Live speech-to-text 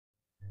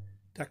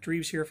Dr.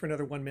 Reeves here for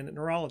another 1-minute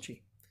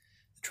neurology.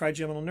 The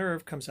trigeminal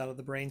nerve comes out of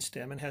the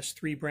brainstem and has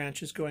 3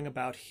 branches going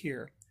about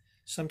here.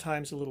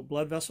 Sometimes a little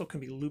blood vessel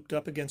can be looped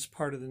up against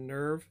part of the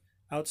nerve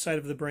outside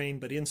of the brain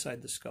but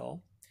inside the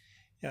skull.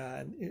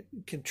 It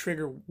can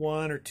trigger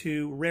 1 or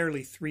 2,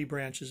 rarely 3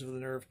 branches of the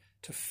nerve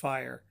to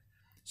fire.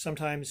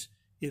 Sometimes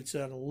it's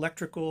an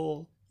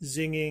electrical,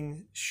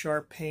 zinging,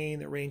 sharp pain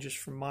that ranges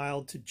from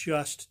mild to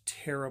just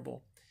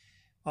terrible.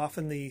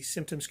 Often the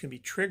symptoms can be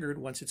triggered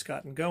once it's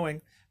gotten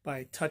going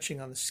by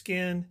touching on the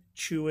skin,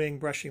 chewing,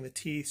 brushing the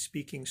teeth,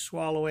 speaking,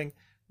 swallowing,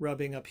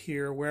 rubbing up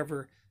here,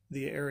 wherever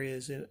the area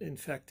is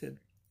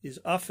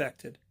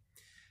affected.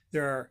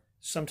 There are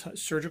some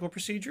surgical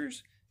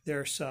procedures. There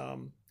are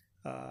some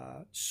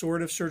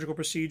sort of surgical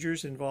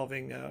procedures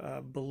involving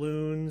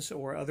balloons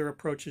or other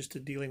approaches to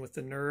dealing with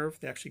the nerve.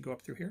 They actually go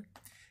up through here.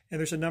 And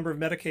there's a number of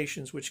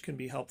medications which can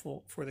be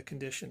helpful for the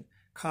condition.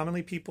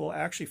 Commonly, people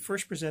actually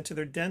first present to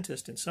their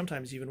dentist and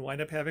sometimes even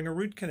wind up having a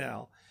root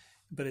canal,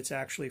 but it's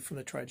actually from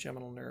the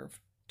trigeminal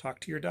nerve. Talk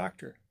to your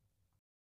doctor.